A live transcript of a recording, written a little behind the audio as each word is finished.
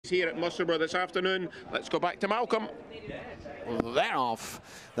here at Musselburgh this afternoon. Let's go back to Malcolm. They're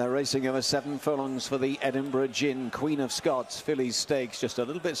off. They're racing over 7 furlongs for the Edinburgh Gin. Queen of Scots, Fillies Stakes. Just a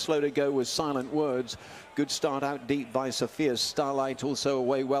little bit slow to go with Silent Words. Good start out deep by Sophia's Starlight. Also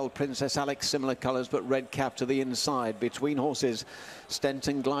away well, Princess Alex. Similar colours, but red cap to the inside. Between horses,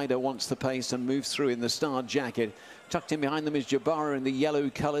 Stenton Glider wants the pace and moves through in the star jacket. Tucked in behind them is JABAARA in the yellow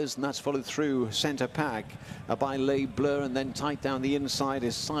colours, and that's followed through centre pack by Le Bleu, and then tight down the inside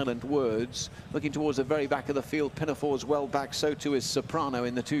is Silent Words. Looking towards the very back of the field, Pinafore's well back, so too is Soprano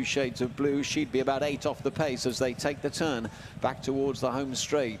in the 2 shades of blue. She'd be about 8 off the pace as they take the turn back towards the home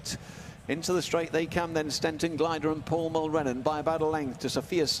straight. Into the straight they come then, Stenton Glider and Paul Mulrennan by about a length to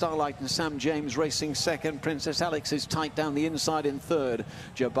Sophia Starlight and Sam James racing second. Princess Alex is tight down the inside in third.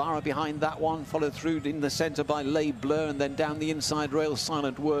 JABAARA behind that one, followed through in the centre by Le Bleu, and then down the inside rail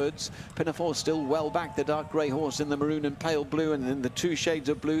Silent Words. Pinafore still well back, the dark grey horse in the maroon and pale blue, and in the 2 shades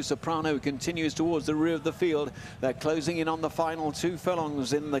of blue. Soprano continues towards the rear of the field. They're closing in on the final 2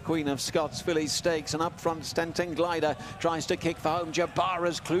 furlongs in the Queen of Scots Fillies Stakes, and up front Stenton Glider tries to kick for home.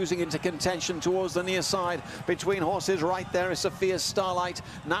 JABAARA's cruising into contention towards the near side. Between horses right there is Sophia's Starlight.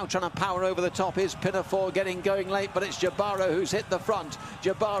 Now trying to power over the top is Pinafore, getting going late, but it's JABAARA who's hit the front.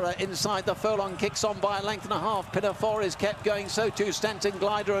 JABAARA inside the furlong, kicks on by a length and a half. Pinafore is kept going, so too Stenton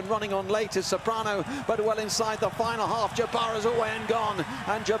Glider, and running on late is Soprano, but well inside the final half. JABAARA's away and gone,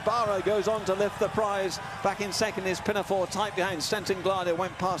 and JABAARA goes on to lift the prize. Back in second is Pinafore, tight behind. Stenton Glider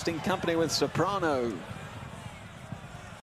went past in company with Soprano.